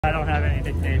I don't have any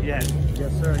nickname yet.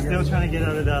 Yes, sir. Still trying to get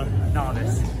out of the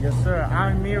novice. Yes, sir.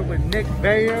 I'm here with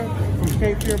Vayer from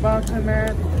Cape Fear Boxing,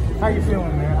 man. How you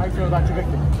feeling, man? How you feel about your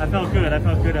victory? I felt good. I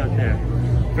felt good out there.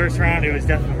 First round, it was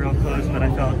definitely real close, but I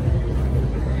felt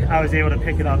I was able to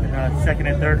pick it up in the second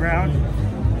and third round,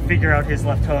 figure out his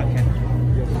left hook,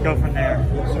 and go from there.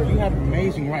 Yes, sir. You have an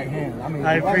amazing right hand. I mean,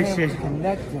 I the right appreciate hand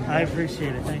was connecting. I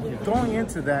appreciate it. Thank you. Going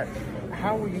into that,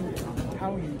 how are you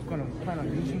going to plan on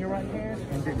using your right hand,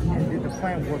 and did the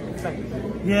plan work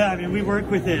effectively? Yeah, I mean, we work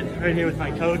with it right here with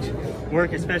my coach.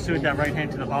 Work especially with that right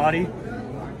hand to the body.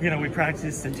 You know, we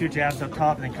practice the 2 jabs up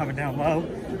top and then coming down low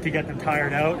to get them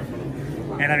tired out.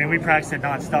 And I mean, we practice it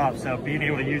non-stop, so being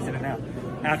able to use it in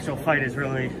an actual fight is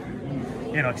really,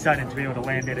 you know, exciting to be able to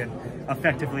land it and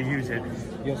effectively use it.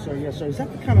 Yes, sir. Yes, sir. Is that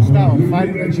the kind of style of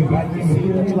fighting that you like to see,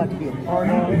 that you like to be a part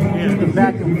of? Yeah. The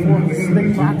back and forth,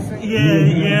 slick boxing?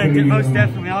 Yeah, most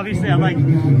definitely. Obviously, I like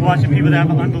watching people that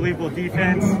have unbelievable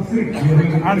defense.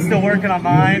 I'm still working on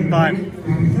mine, but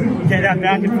get that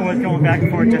back and forth, going back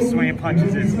and forth, just swinging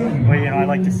punches is what, you know, I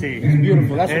like to see. It's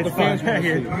beautiful. That's what it's the fans want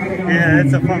to see. Yeah,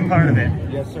 it's a fun part of it.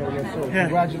 Yes, sir. Yes, sir. Yeah.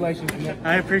 Congratulations, Nick.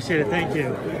 I appreciate it. Thank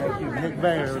you. Thank you. Nick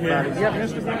Vayer, everybody. Yeah. Do you have an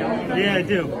Instagram? Yeah, I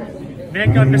do.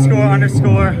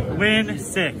 Nick__win6. WINN.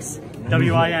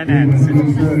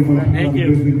 Thank you.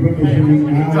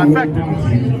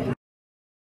 Trifecta.